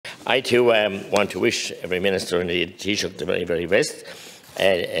I too want to wish every minister in the Taoiseach the very, very best.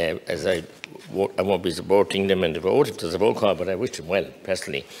 As I won't be supporting them in the vote if there's a vote call, but I wish them well,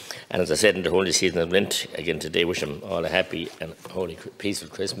 personally. And as I said in the Holy Season of Lent, again today, wish them all a happy and holy, peaceful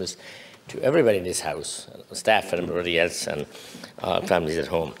Christmas to everybody in this House, staff and everybody else, and families at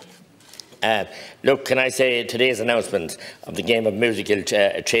home. Look, can I say today's announcement of the game of musical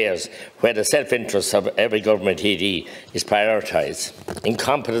chairs, where the self-interest of every government TD is prioritised.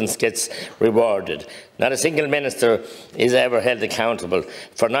 Incompetence gets rewarded. Not a single minister is ever held accountable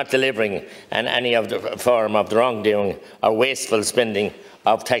for not delivering in any of the form of the wrongdoing or wasteful spending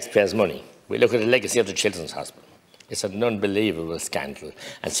of taxpayers' money. We look at the legacy of the Children's Hospital. It's an unbelievable scandal,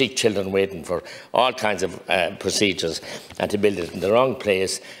 and sick children waiting for all kinds of procedures, and to build it in the wrong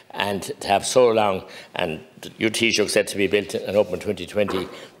place, and to have so long. And your Taoiseach said to be built and open in 2020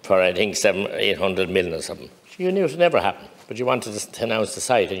 for, I think, 800 million or something. You knew it would never happen, but you wanted to announce the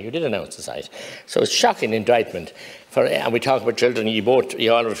site, and you did announce the site. So it's a shocking indictment. And we talk about children, you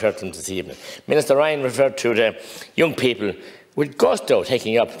all referred to them this evening. Minister Ryan referred to the young people with gusto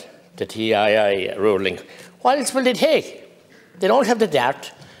taking up the TII ruling. What else will they take? They don't have the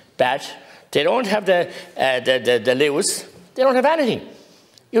bat, they don't have the Lewis, they don't have anything.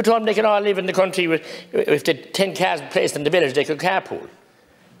 You told them they could all live in the country if the 10 cars placed in the village, they could carpool.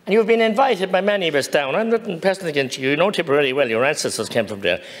 And you've been invited by many of us down. I'm not personally against you, you know Tipperary well, your ancestors came from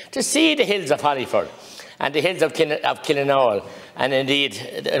there, to see the hills of Hollyford and the hills of Killinall, and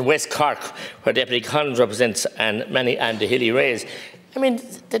indeed West Cork, where Deputy Collins represents, and the Hilly Rays. I mean,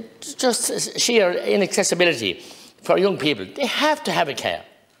 just sheer inaccessibility for young people. They have to have a car.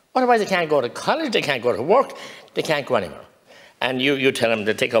 Otherwise, they can't go to college, they can't go to work, they can't go anywhere. And you tell them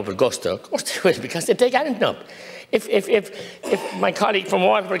to take up with gusto. Of course they will, because they take anything up. If my colleague from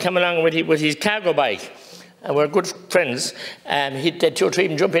Waterford came along with his cargo bike, and we're good friends, they'd 2 or 3 of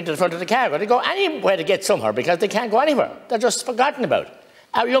them jump into the front of the cargo. They go anywhere to get somewhere, because they can't go anywhere. They're just forgotten about.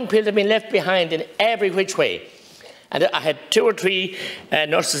 Our young people have been left behind in every which way. And I had 2 or 3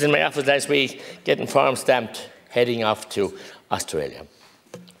 nurses in my office last week getting form stamped, heading off to Australia.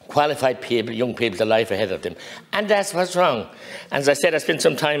 Qualified people, young people, the life ahead of them. And that's what's wrong. And as I said, I spent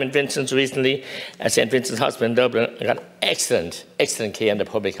some time in Vincent's recently, at St Vincent's Hospital in Dublin. I got excellent care in the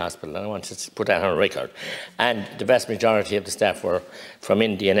public hospital, and I want to put that on record. And the vast majority of the staff were from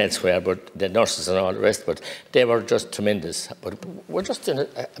India and elsewhere, but the nurses and all the rest, but they were just tremendous. But we're just in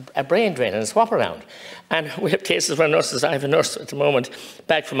a brain drain and a swap around. And we have cases where nurses, I have a nurse at the moment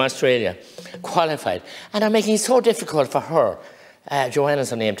back from Australia, qualified, and are making it so difficult for her,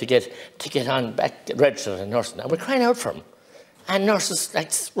 Joanna's her name, to get on back registered as a nurse. And we're crying out for them. And nurses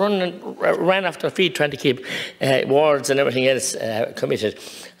ran off their feet trying to keep wards and everything else committed.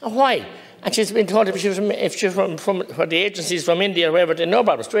 And why? And she's been told if she's from the agencies from India or wherever, they know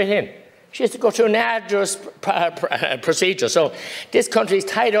about her straight in. She has to go through an arduous procedure. So this country is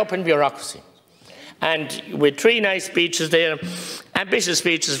tied up in bureaucracy. And with 3 nice speeches there, ambitious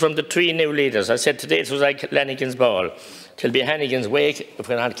speeches from the 3 new leaders. I said today it was like Lanigan's ball. It'll be Hannigan's wake if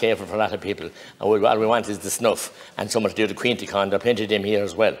we're not careful for a lot of people. And all we want is the snuff and someone to do the Queenticon. There are plenty of them here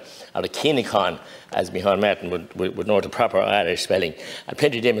as well. Or the Keenicon, as Micheál Martin would know the proper Irish spelling. And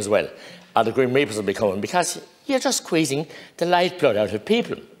plenty of them as well. Or the Grim Reapers will be coming, because you're just squeezing the lifeblood out of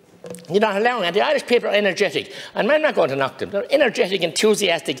people. You're not allowing, and the Irish people are energetic. And I'm not going to knock them. They're energetic,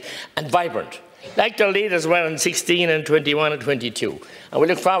 enthusiastic and vibrant, like their leaders were in 16 and 21 and 22. And we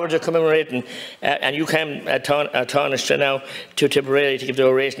look forward to commemorating, and you came Taoiseach now to Tipperary to give the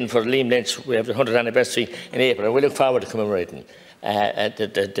oration for Liam Lynch. We have the 100th anniversary in April, and we look forward to commemorating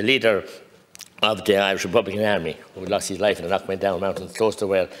the leader of the Irish Republican Army, who lost his life in the Knockmade Mountains, close to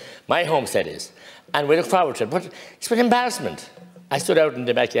where my homestead is. And we look forward to it. But it's with embarrassment. I stood out in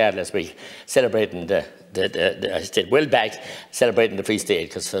the backyard last week celebrating I stayed well back celebrating the Free State,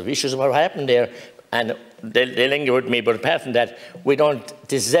 because of issues of what happened there, and they linger with me. But apart from that, we don't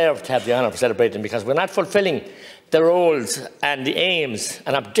deserve to have the honour of celebrating, because we're not fulfilling the roles and the aims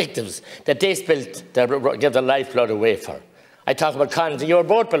and objectives that they give their lifeblood away for. I talk about Collins, and you were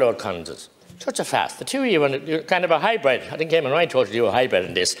both below Collins. Such a fast. The 2 of you, and you're kind of a hybrid. I think Eamon Ryan told you a hybrid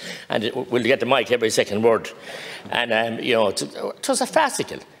in this, and we'll get the mic every second word. And, you know, it was a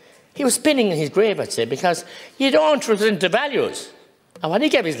farcical. He was spinning in his grave, I'd say, because you don't represent the values and what he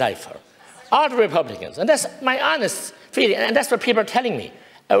gave his life for. All the Republicans. And that's my honest feeling, and that's what people are telling me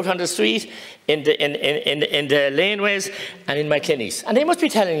out on the street, in the laneways, and in my clinics. And they must be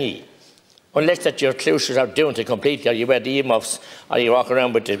telling you, unless that your closures are doing to completely, or you wear the earmuffs, or you walk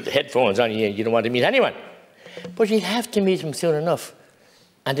around with the headphones on you, and you don't want to meet anyone. But you'll have to meet them soon enough.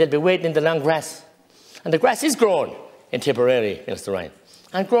 And they'll be waiting in the long grass. And the grass is growing in Tipperary, Mr. Ryan.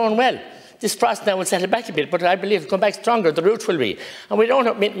 and growing well. This frost now will settle back a bit, but I believe it'll come back stronger, the roots will be. And we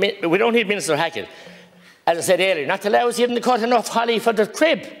don't need Minister Hackett, as I said earlier, not to allow us even to cut enough holly for the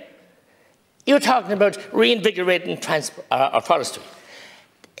crib. You're talking about reinvigorating forestry.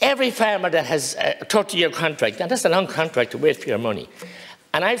 Every farmer that has a 30-year contract, and that's a long contract to wait for your money.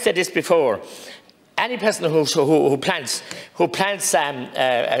 And I've said this before, any person who plants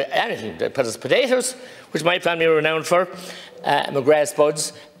anything, potatoes, which my family are renowned for, McGrath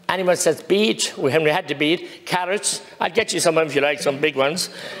buds, anyone says beet, we had the beet, carrots, I'll get you some if you like, some big ones,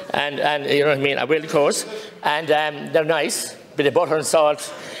 and you know what I mean, I will of course, and they're nice, bit of butter and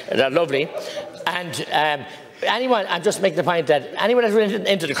salt, they're lovely, and anyone, I'm just making the point that anyone that's written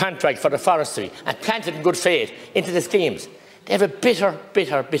into the contract for the forestry and planted in good faith into the schemes, they have a bitter,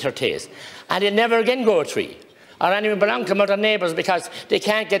 bitter, bitter taste, and they'll never again grow a tree, or anyone belong to other neighbours because they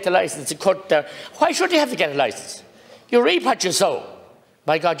can't get the licence to cut their... Why should they have to get a licence? You reap what you sow.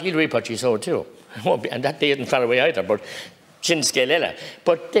 By God, you'll reap what you sow too. And that day isn't far away either, but chin scale.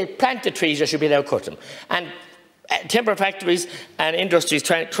 But they plant the trees, they should be allowed to cut them. And timber factories and industries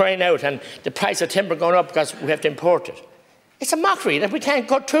crying out, and the price of timber going up because we have to import it. It's a mockery that we can't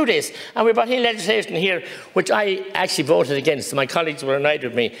cut through this. And we brought in legislation here, which I actually voted against. My colleagues were annoyed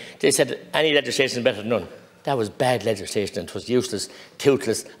with me. They said any legislation is better than none. That was bad legislation. It was useless,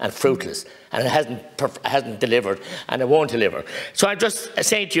 toothless and fruitless. And it hasn't delivered, and it won't deliver. So I'm just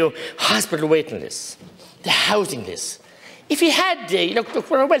saying to you, hospital waiting lists, the housing lists. If you had, look,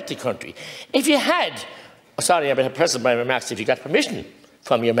 we're a wealthy country. If you had, sorry, I'm pressing my remarks if you got permission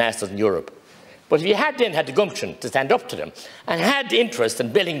from your masters in Europe. But if you had then had the gumption to stand up to them and had the interest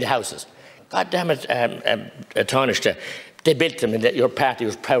in building the houses, God damn it, Taoiseach, they built them, and your party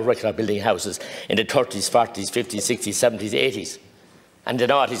was proud record of building houses in the 30s, 40s, 50s, 60s, 70s, 80s. And the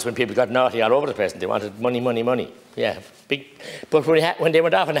noughties, when people got naughty all over the place, and they wanted money, money, money. Yeah, big. But when they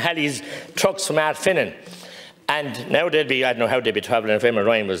went off in Halley's trucks from Ardfinnan, and now they'd be, I don't know how they'd be travelling if Emma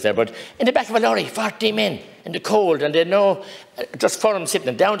Ryan was there, but in the back of a lorry, 40 men in the cold, and they'd know, just for them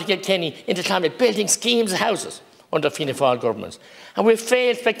sitting down to Kilkenny, into Clonmel, building schemes of houses under Fianna Fáil governments. And we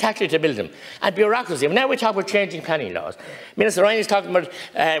failed spectacularly to build them. And bureaucracy. Now we talk about changing planning laws. Minister Ryan is talking about,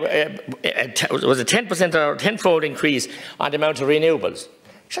 was a 10% or 10-fold increase on the amount of renewables.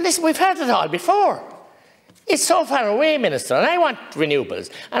 So listen, we've heard it all before. It's so far away, Minister, and I want renewables.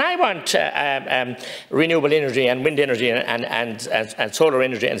 And I want renewable energy and wind energy and solar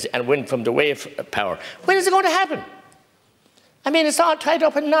energy and wind from the wave power. When is it going to happen? I mean, it's all tied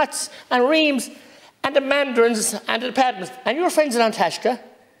up in knots and reams, and the mandarins and the departments. And your friends in Antashka,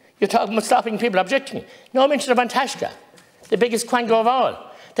 you're talking about stopping people objecting. No mention of Antashka, the biggest quango of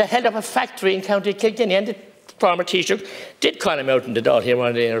all, that held up a factory in County Kilkenny. And the former Taoiseach did call him out in the door here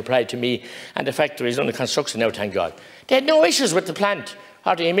one day and replied to me, and the factory is under construction now, thank God. They had no issues with the plant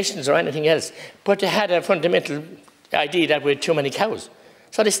or the emissions or anything else, but they had a fundamental idea that we had too many cows.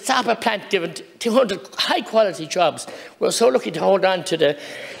 So they stopped a plant given 200 high-quality jobs. We were so lucky to hold on to the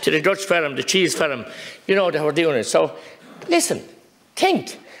Dutch firm, the cheese firm, you know, that were doing it. So, listen,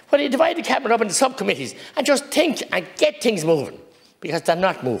 think. When you divide the cabinet up into subcommittees and just think and get things moving, because they're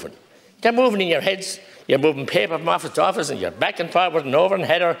not moving. They're moving in your heads. You're moving paper from office to office, and you're back and forward and over and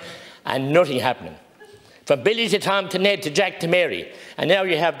header, and nothing happening. From Billy to Tom to Ned to Jack to Mary. And now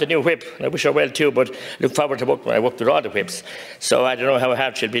you have the new whip. I wish her well too, but look forward to work when I worked with all the whips. So I don't know how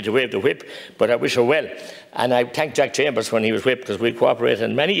hard she'll be to wave the whip, but I wish her well. And I thank Jack Chambers when he was whipped, because we cooperated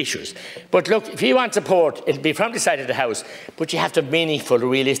on many issues. But look, if you want support, it'll be from the side of the House, but you have to have meaningful,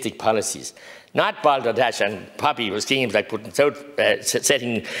 realistic policies. Not balderdash and poppy with schemes like putting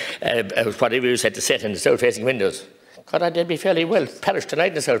setting whatever you said to set in the south-facing windows. God, they'd be fairly well perished tonight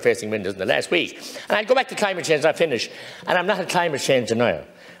in the south-facing windows in the last week. And I'll go back to climate change and I'll finish. And I'm not a climate change denier.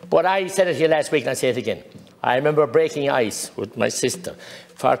 But I said it here last week and I'll say it again. I remember breaking ice with my sister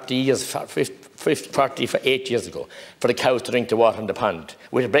 48 years ago for the cows to drink the water in the pond.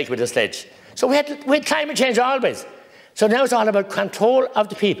 We'd break with a sledge. So we had climate change always. So now it's all about control of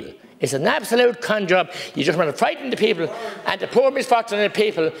the people. It's an absolute con job. You just want to frighten the people, and the poor misfortunate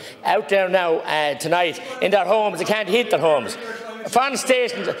people out there now tonight in their homes, they can't heat their homes. Foreign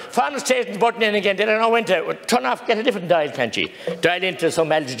stations button in again, they don't know when to turn off, get a different dial, can't you? Dial into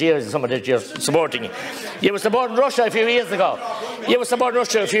some Al Jazeera or somebody that you're supporting. You were supporting Russia a few years ago.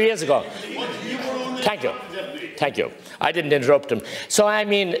 Thank you. Thank you. I didn't interrupt them. So, I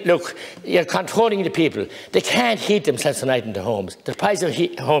mean, look, you're controlling the people. They can't heat themselves tonight in their homes. The price of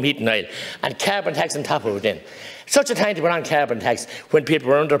home heating oil and carbon tax on top of it then. Such a time to put on carbon tax when people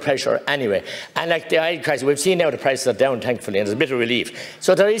were under pressure anyway. And like the oil crisis, we've seen now the prices are down, thankfully, and there's a bit of relief.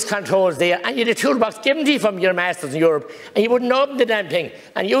 So there is controls there. And you had a toolbox given to you from your masters in Europe, and you wouldn't open the damn thing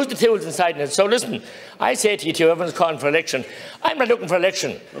and use the tools inside it. So listen, I say to you too, everyone's calling for election. I'm not looking for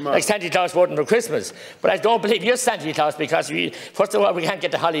election, like Santa Claus voting for Christmas. But I don't believe you're Santa Claus because, first of all, we can't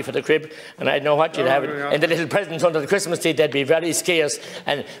get the holly for the crib, and I know what you'd have in the little presents under the Christmas tree. They'd be very scarce.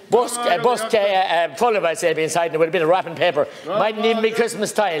 And bus full of, I'd say, be inside, and with a bit of wrapping paper. Mightn't even be Christmas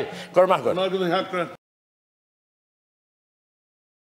style.